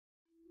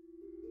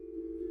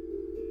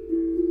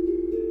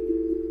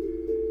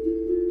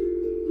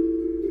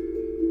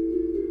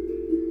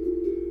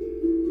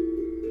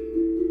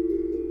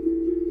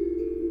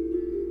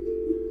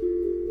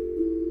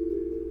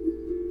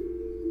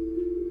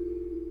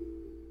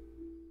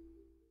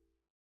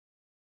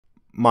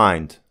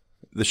Mind,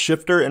 the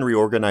shifter and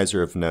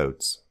reorganizer of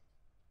nodes.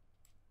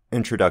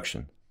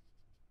 Introduction.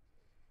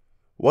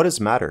 What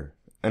is matter,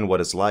 and what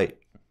is light?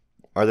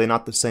 Are they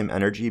not the same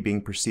energy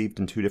being perceived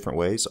in two different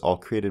ways, all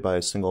created by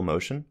a single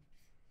motion?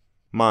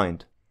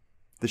 Mind,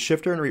 the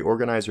shifter and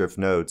reorganizer of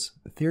nodes,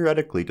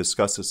 theoretically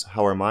discusses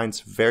how our mind's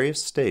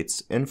various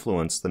states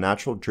influence the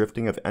natural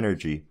drifting of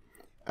energy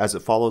as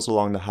it follows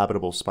along the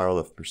habitable spiral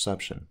of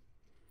perception.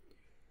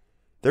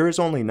 There is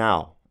only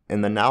now,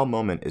 and the now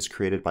moment is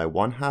created by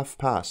one half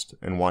past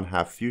and one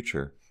half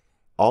future,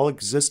 all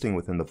existing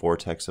within the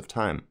vortex of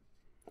time.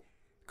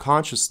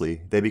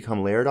 Consciously, they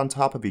become layered on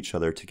top of each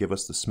other to give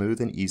us the smooth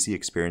and easy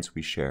experience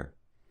we share.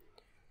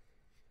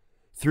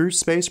 Through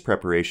space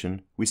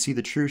preparation, we see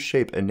the true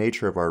shape and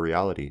nature of our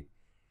reality.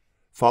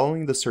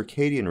 Following the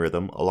circadian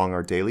rhythm along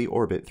our daily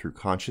orbit through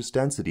conscious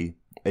density,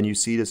 and you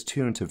see it is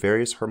tuned to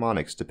various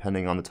harmonics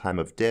depending on the time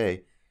of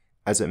day,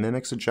 as it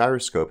mimics a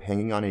gyroscope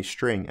hanging on a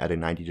string at a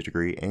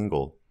 90-degree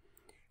angle.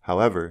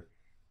 However,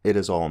 it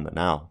is all in the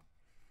now.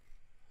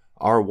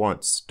 Our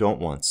wants, don't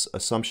wants,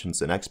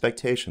 assumptions, and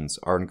expectations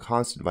are in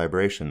constant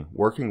vibration,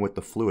 working with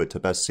the fluid to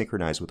best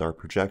synchronize with our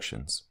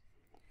projections.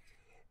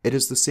 It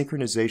is the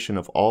synchronization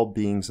of all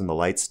beings in the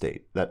light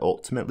state that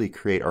ultimately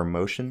create our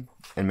motion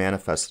and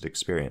manifested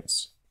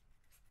experience.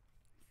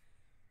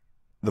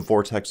 The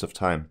Vortex of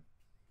Time.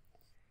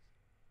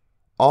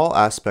 All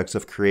aspects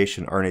of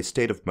creation are in a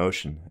state of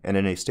motion and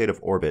in a state of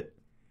orbit.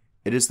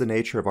 It is the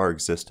nature of our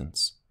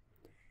existence.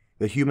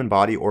 The human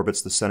body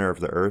orbits the center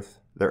of the Earth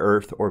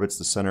orbits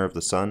the center of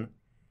the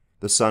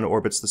Sun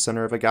orbits the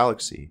center of a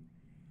galaxy.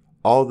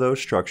 All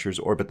those structures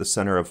orbit the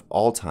center of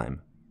all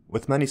time,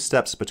 with many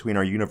steps between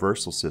our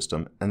universal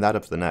system and that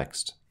of the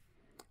next.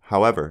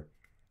 However,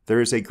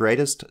 there is a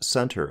greatest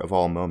center of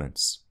all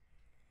moments.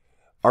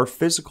 Our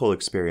physical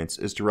experience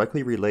is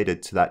directly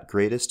related to that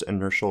greatest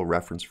inertial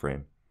reference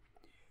frame.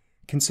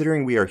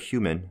 Considering we are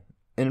human,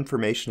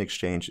 information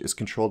exchange is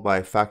controlled by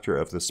a factor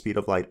of the speed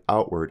of light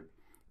outward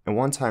and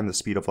one time the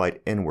speed of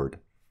light inward.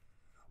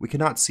 We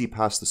cannot see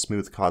past the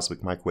smooth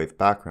cosmic microwave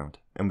background,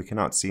 and we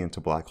cannot see into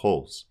black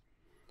holes.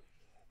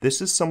 This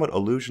is somewhat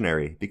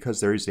illusionary because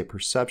there is a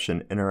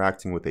perception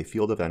interacting with a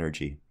field of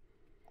energy.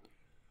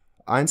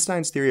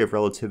 Einstein's theory of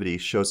relativity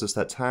shows us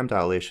that time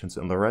dilations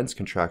and Lorentz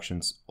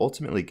contractions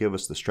ultimately give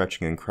us the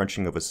stretching and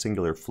crunching of a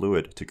singular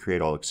fluid to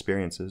create all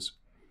experiences.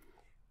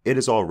 It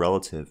is all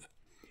relative.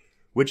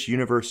 Which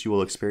universe you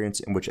will experience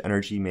and which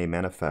energy may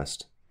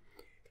manifest.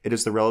 It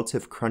is the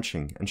relative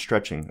crunching and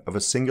stretching of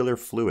a singular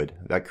fluid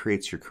that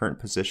creates your current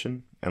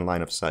position and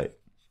line of sight.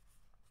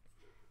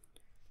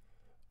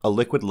 A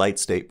liquid light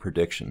state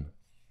prediction.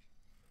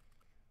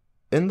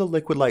 In the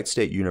liquid light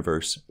state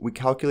universe, we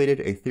calculated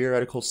a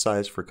theoretical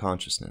size for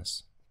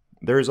consciousness.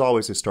 There is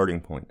always a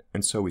starting point,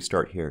 and so we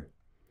start here.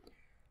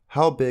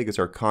 How big is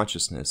our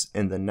consciousness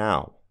in the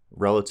now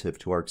relative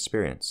to our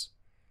experience?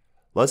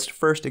 Let's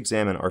first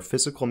examine our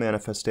physical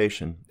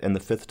manifestation in the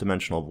fifth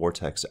dimensional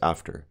vortex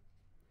after.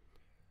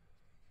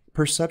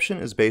 Perception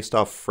is based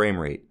off frame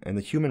rate, and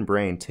the human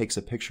brain takes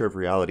a picture of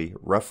reality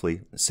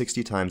roughly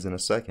 60 times in a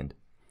second.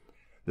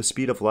 The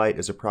speed of light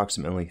is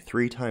approximately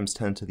 3 times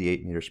 10 to the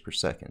 8 meters per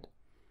second.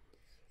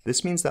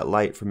 This means that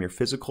light from your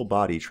physical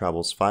body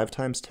travels 5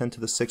 times 10 to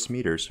the 6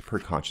 meters per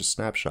conscious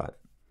snapshot.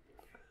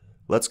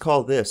 Let's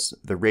call this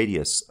the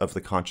radius of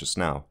the conscious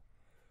now.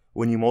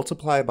 When you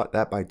multiply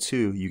that by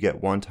 2, you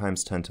get 1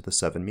 times 10 to the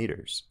 7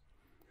 meters.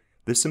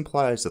 This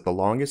implies that the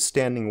longest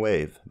standing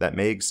wave that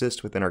may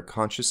exist within our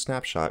conscious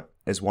snapshot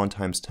is 1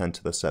 times 10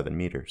 to the 7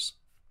 meters.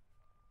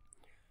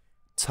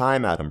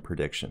 Time atom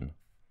prediction.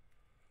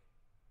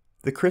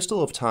 The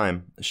crystal of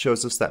time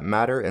shows us that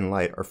matter and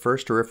light are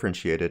first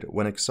differentiated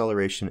when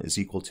acceleration is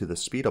equal to the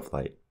speed of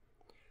light.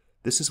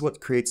 This is what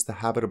creates the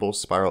habitable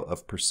spiral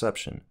of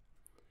perception.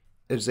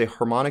 It is a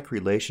harmonic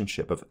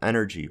relationship of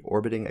energy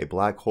orbiting a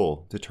black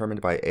hole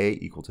determined by A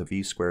equal to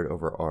v squared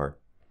over r.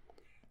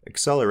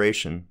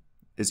 Acceleration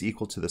is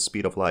equal to the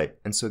speed of light,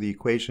 and so the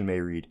equation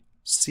may read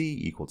c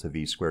equal to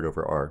v squared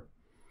over r.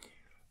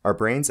 Our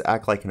brains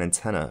act like an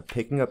antenna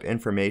picking up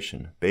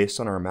information based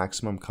on our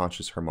maximum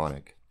conscious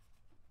harmonic.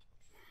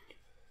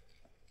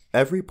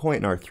 Every point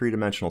in our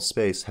three-dimensional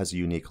space has a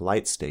unique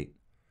light state,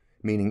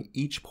 meaning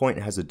each point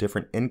has a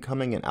different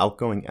incoming and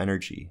outgoing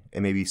energy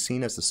and may be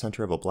seen as the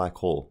center of a black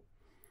hole.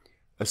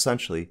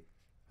 Essentially,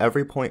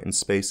 every point in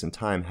space and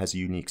time has a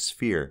unique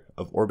sphere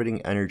of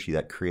orbiting energy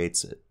that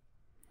creates it.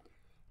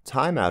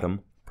 Time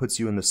atom puts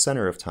you in the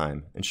center of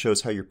time and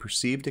shows how your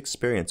perceived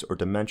experience or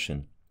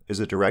dimension is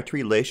a direct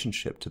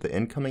relationship to the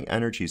incoming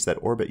energies that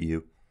orbit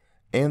you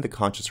and the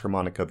conscious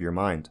harmonic of your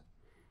mind.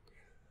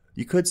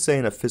 You could say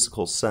in a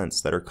physical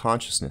sense that our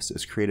consciousness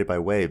is created by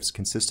waves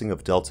consisting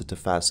of delta to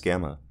fast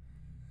gamma.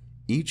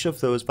 Each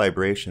of those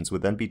vibrations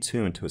would then be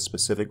tuned to a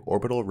specific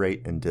orbital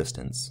rate and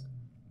distance.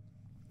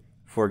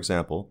 For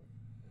example,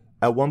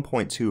 at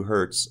 1.2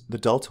 Hz, the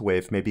delta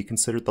wave may be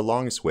considered the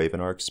longest wave in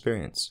our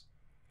experience.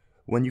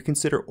 When you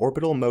consider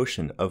orbital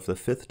motion of the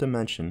fifth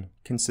dimension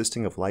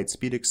consisting of light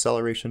speed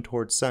acceleration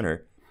towards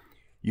center,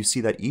 you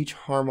see that each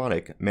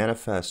harmonic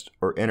manifests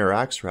or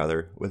interacts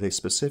rather with a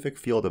specific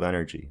field of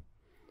energy.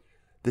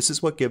 This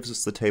is what gives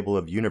us the table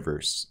of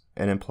universe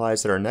and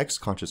implies that our next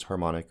conscious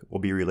harmonic will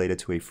be related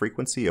to a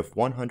frequency of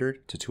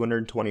 100 to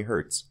 220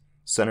 Hz,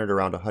 centered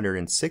around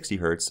 160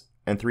 Hz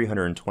and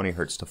 320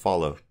 Hz to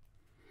follow.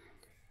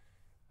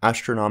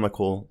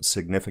 Astronomical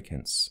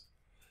significance.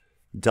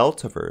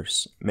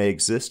 Deltiverse may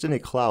exist in a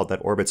cloud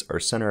that orbits our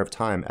center of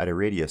time at a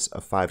radius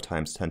of 5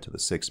 times 10 to the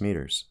 6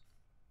 meters.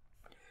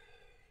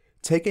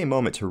 Take a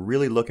moment to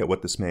really look at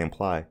what this may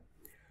imply.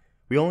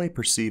 We only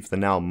perceive the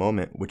now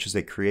moment, which is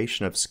a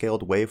creation of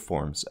scaled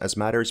waveforms as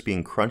matter is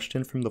being crunched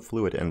in from the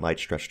fluid and light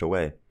stretched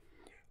away.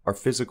 Our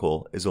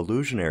physical is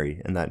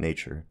illusionary in that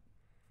nature.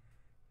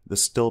 The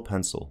still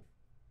pencil.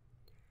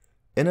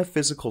 In a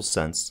physical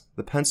sense,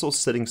 the pencil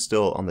sitting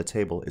still on the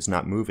table is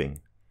not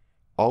moving.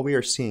 All we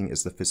are seeing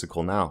is the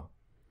physical now.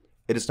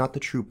 It is not the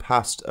true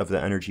past of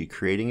the energy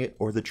creating it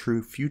or the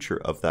true future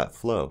of that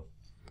flow.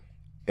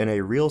 In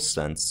a real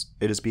sense,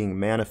 it is being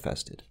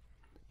manifested,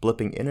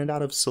 blipping in and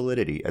out of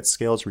solidity at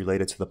scales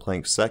related to the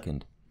Planck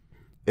second.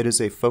 It is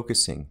a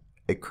focusing,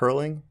 a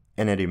curling,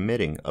 and an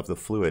emitting of the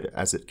fluid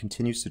as it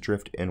continues to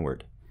drift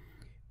inward.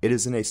 It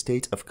is in a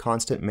state of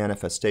constant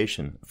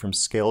manifestation from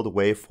scaled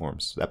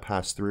waveforms that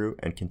pass through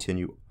and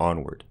continue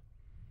onward.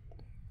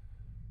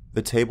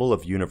 The table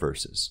of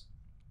universes.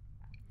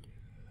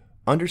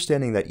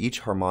 Understanding that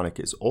each harmonic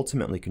is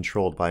ultimately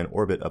controlled by an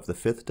orbit of the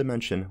fifth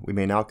dimension, we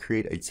may now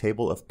create a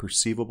table of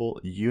perceivable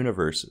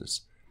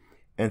universes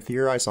and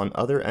theorize on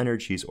other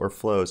energies or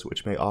flows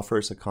which may offer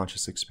us a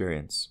conscious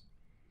experience.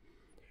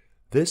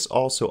 This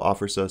also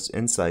offers us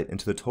insight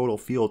into the total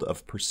field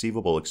of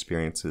perceivable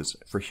experiences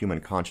for human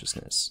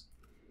consciousness.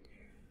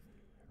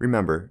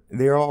 Remember,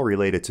 they are all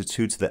related to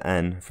 2 to the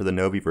n for the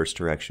Noviverse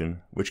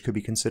direction, which could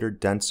be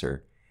considered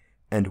denser,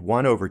 and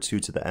 1 over 2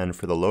 to the n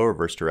for the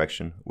lowerverse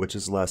direction, which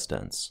is less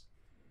dense.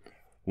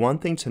 One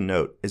thing to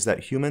note is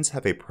that humans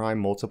have a prime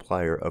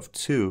multiplier of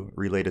 2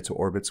 related to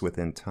orbits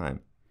within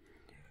time.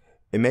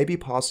 It may be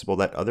possible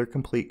that other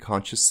complete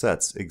conscious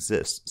sets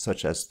exist,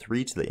 such as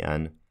 3 to the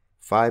n,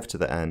 5 to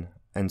the n,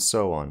 and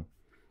so on.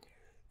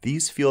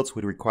 These fields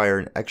would require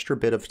an extra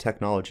bit of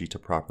technology to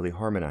properly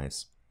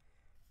harmonize.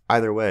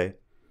 Either way,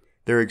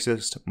 there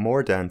exist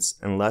more dense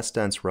and less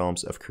dense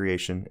realms of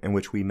creation in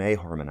which we may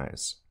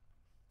harmonize.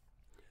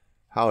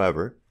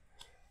 However,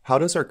 how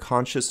does our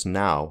conscious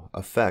now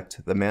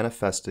affect the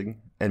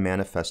manifesting and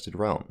manifested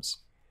realms?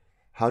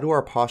 How do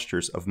our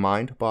postures of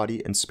mind,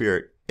 body, and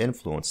spirit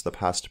influence the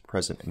past,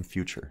 present, and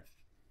future?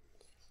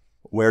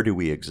 Where do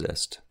we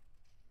exist?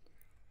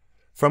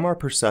 From our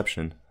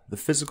perception, the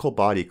physical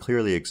body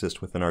clearly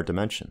exists within our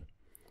dimension.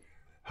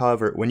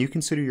 However, when you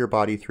consider your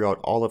body throughout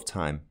all of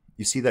time,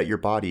 you see that your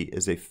body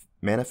is a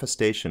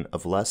manifestation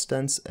of less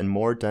dense and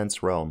more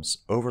dense realms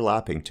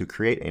overlapping to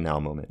create a now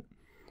moment.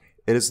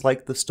 It is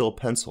like the still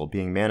pencil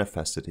being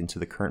manifested into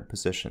the current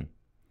position.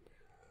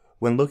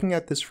 When looking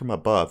at this from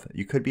above,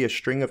 you could be a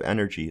string of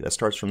energy that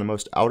starts from the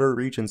most outer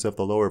regions of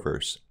the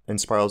lowerverse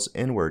and spirals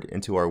inward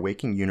into our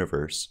waking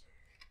universe,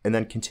 and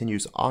then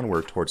continues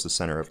onward towards the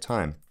center of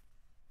time.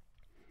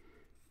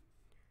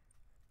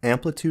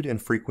 Amplitude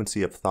and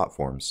frequency of thought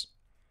forms.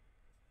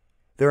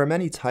 There are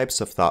many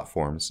types of thought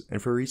forms,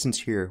 and for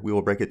reasons here, we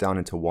will break it down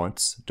into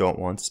wants, don't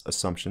wants,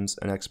 assumptions,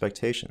 and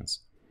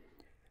expectations.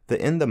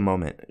 The in the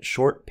moment,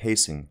 short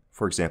pacing,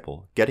 for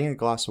example, getting a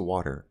glass of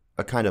water,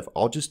 a kind of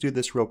I'll just do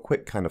this real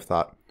quick kind of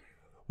thought,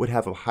 would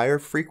have a higher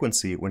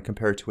frequency when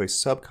compared to a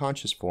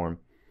subconscious form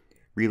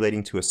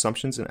relating to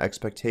assumptions and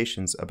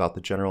expectations about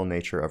the general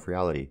nature of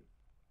reality.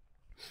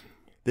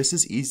 This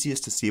is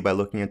easiest to see by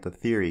looking at the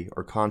theory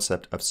or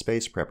concept of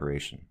space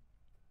preparation.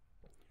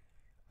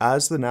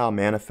 As the now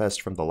manifests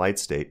from the light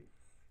state,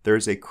 there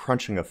is a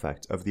crunching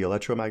effect of the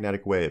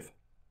electromagnetic wave.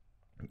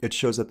 It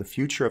shows that the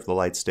future of the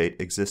light state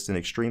exists in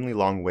extremely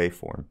long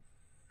waveform.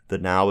 The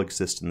now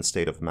exists in the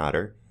state of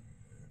matter.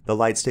 The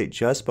light state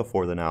just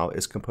before the now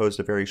is composed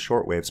of very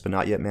short waves but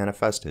not yet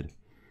manifested.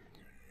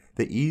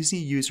 The easy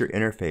user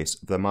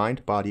interface of the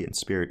mind, body, and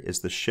spirit is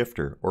the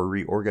shifter or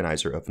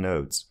reorganizer of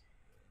nodes.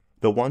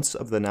 The once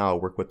of the now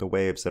work with the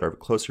waves that are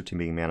closer to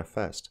being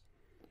manifest.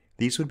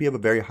 These would be of a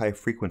very high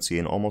frequency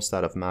and almost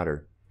that of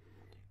matter.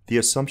 The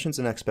assumptions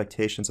and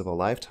expectations of a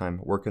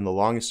lifetime work in the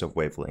longest of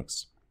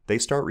wavelengths. They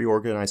start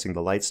reorganizing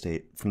the light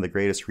state from the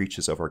greatest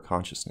reaches of our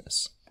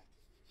consciousness.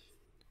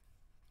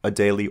 A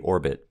daily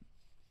orbit.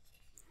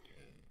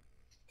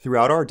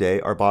 Throughout our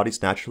day, our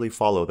bodies naturally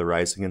follow the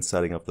rising and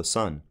setting of the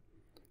sun.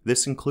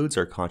 This includes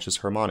our conscious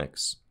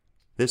harmonics.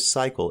 This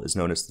cycle is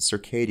known as the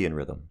Circadian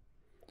Rhythm.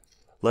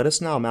 Let us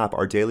now map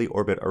our daily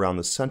orbit around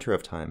the center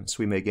of time so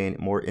we may gain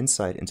more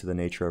insight into the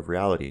nature of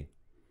reality.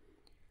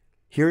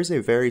 Here is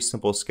a very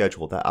simple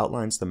schedule that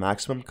outlines the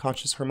maximum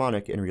conscious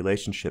harmonic in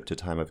relationship to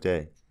time of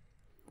day.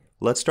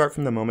 Let's start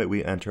from the moment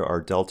we enter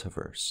our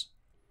Deltiverse.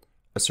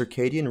 A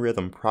circadian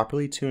rhythm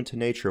properly tuned to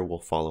nature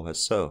will follow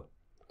as so.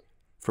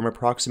 From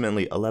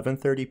approximately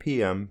 11:30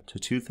 p.m. to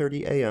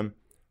 2:30 a.m.,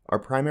 our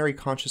primary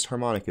conscious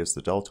harmonic is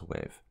the delta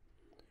wave.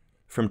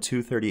 From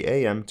 2:30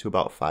 a.m. to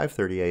about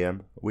 5:30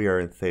 a.m., we are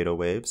in theta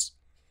waves.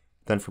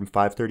 Then from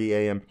 5:30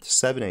 a.m. to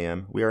 7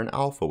 a.m., we are in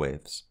alpha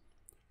waves.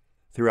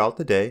 Throughout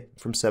the day,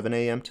 from 7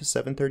 a.m. to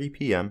 7:30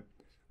 p.m.,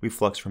 we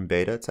flux from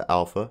beta to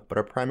alpha, but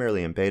are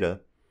primarily in beta.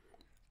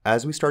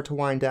 As we start to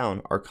wind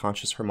down, our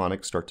conscious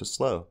harmonics start to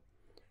slow.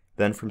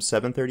 Then from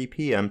 7:30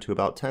 p.m. to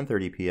about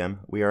 10:30 p.m.,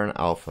 we are in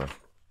alpha.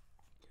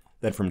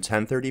 Then from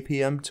 10:30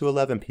 p.m. to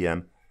 11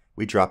 p.m.,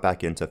 we drop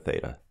back into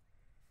theta.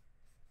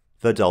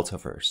 The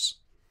Deltiverse.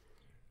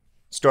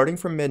 Starting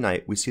from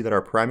midnight, we see that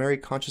our primary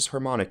conscious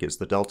harmonic is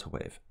the delta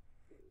wave.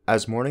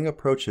 As morning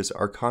approaches,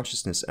 our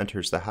consciousness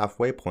enters the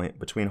halfway point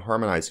between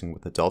harmonizing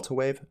with the delta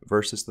wave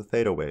versus the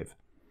theta wave.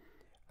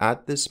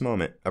 At this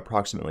moment,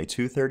 approximately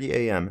 2:30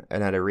 a.m.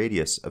 and at a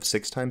radius of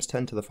 6 times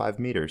 10 to the 5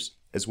 meters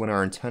is when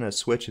our antenna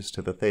switches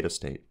to the theta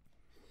state.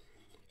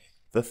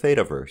 The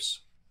Thetaverse.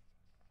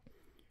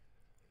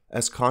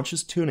 As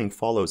conscious tuning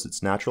follows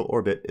its natural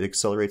orbit, it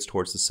accelerates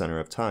towards the center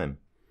of time.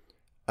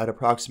 At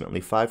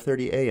approximately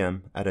 5:30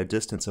 a.m., at a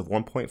distance of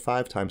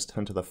 1.5 times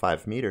 10 to the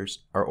 5 meters,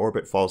 our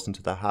orbit falls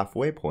into the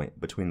halfway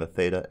point between the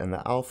theta and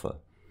the alpha.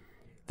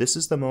 This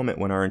is the moment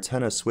when our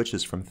antenna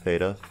switches from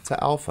theta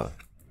to alpha.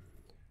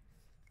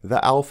 The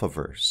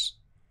Alphaverse.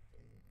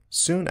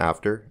 Soon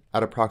after,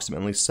 at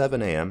approximately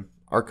 7 a.m.,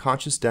 our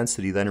conscious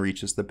density then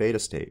reaches the beta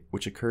state,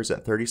 which occurs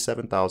at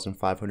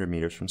 37,500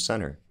 meters from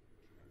center.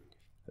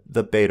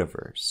 The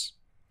Betaverse.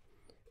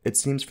 It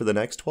seems for the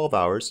next 12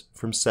 hours,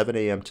 from 7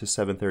 a.m. to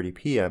 7:30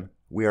 p.m.,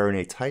 we are in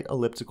a tight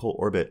elliptical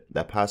orbit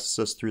that passes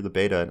us through the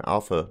beta and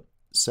alpha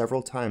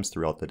several times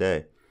throughout the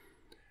day.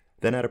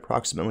 Then at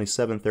approximately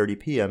 7:30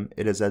 p.m.,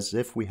 it is as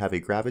if we have a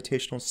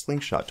gravitational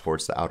slingshot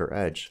towards the outer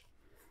edge.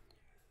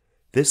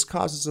 This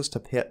causes us to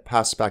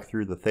pass back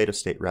through the theta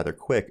state rather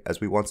quick as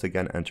we once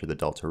again enter the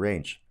delta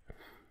range.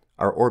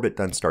 Our orbit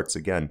then starts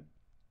again.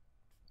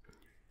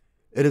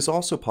 It is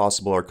also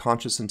possible our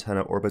conscious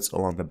antenna orbits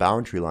along the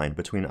boundary line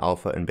between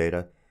alpha and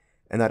beta,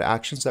 and that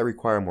actions that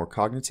require more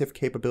cognitive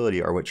capability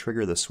are what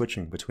trigger the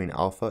switching between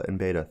alpha and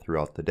beta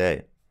throughout the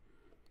day.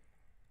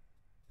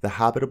 The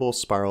habitable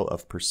spiral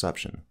of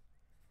perception.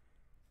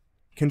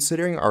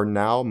 Considering our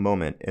now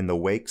moment in the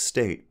wake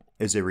state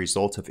is a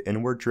result of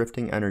inward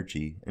drifting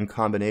energy in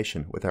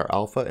combination with our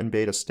alpha and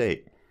beta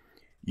state,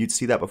 you'd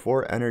see that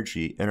before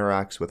energy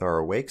interacts with our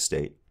awake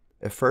state,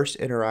 it first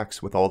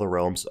interacts with all the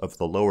realms of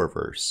the lower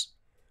verse.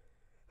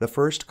 The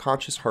first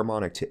conscious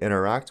harmonic to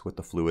interact with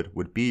the fluid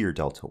would be your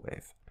delta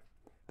wave.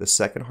 The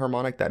second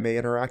harmonic that may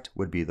interact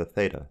would be the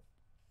theta.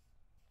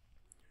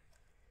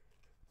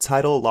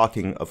 Tidal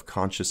locking of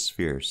conscious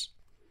spheres.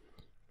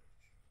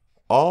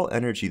 All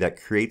energy that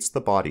creates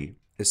the body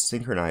is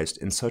synchronized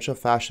in such a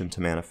fashion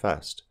to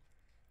manifest.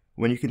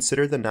 When you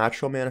consider the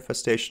natural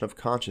manifestation of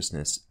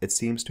consciousness, it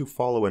seems to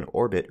follow an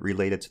orbit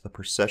related to the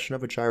precession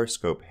of a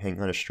gyroscope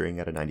hanging on a string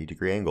at a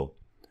 90-degree angle.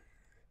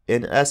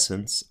 In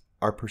essence,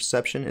 our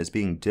perception is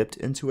being dipped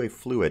into a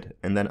fluid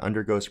and then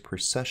undergoes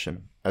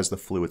precession as the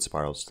fluid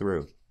spirals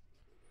through.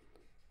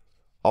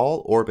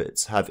 All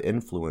orbits have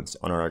influence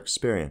on our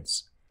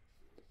experience.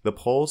 The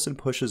pulls and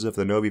pushes of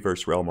the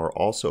Noviverse realm are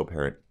also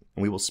apparent,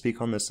 and we will speak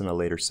on this in a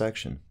later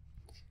section.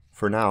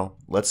 For now,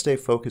 let's stay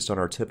focused on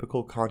our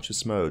typical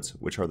conscious modes,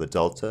 which are the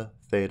delta,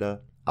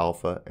 theta,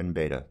 alpha, and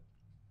beta.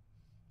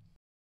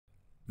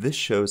 This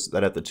shows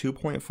that at the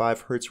 2.5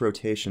 Hz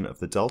rotation of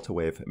the delta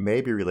wave may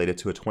be related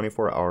to a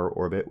 24-hour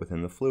orbit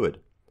within the fluid.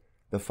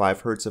 The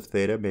 5 Hz of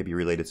theta may be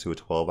related to a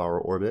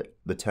 12-hour orbit,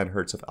 the 10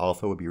 Hz of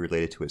alpha would be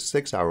related to a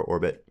 6-hour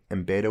orbit,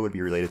 and beta would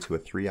be related to a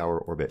 3-hour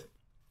orbit.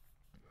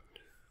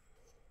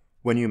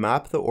 When you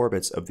map the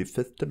orbits of the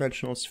fifth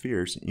dimensional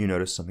spheres, you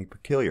notice something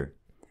peculiar.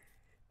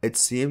 It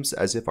seems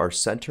as if our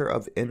center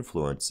of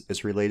influence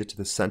is related to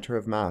the center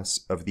of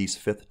mass of these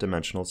fifth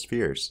dimensional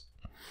spheres.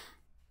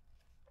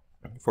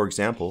 For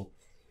example,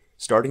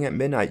 starting at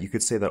midnight, you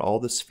could say that all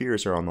the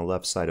spheres are on the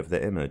left side of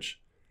the image.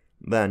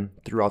 Then,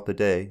 throughout the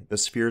day, the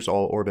spheres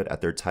all orbit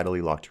at their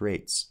tidally locked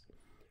rates.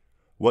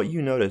 What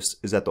you notice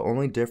is that the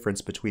only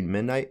difference between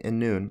midnight and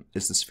noon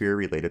is the sphere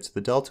related to the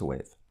delta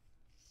wave.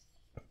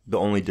 The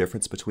only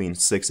difference between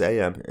 6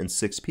 a.m. and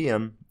 6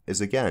 p.m.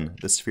 is again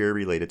the sphere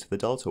related to the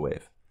delta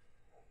wave.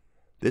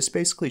 This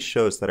basically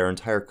shows that our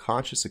entire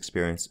conscious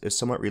experience is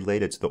somewhat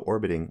related to the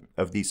orbiting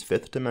of these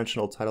fifth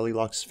dimensional tidally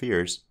locked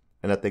spheres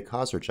and that they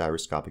cause our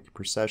gyroscopic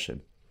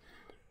precession.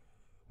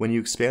 When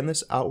you expand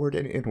this outward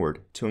and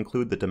inward to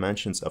include the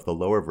dimensions of the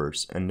lower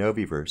verse and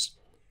Noviverse,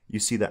 you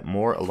see that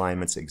more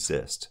alignments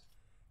exist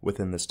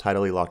within this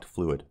tidally locked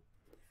fluid.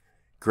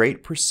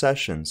 Great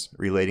precessions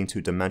relating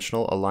to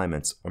dimensional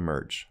alignments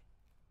emerge.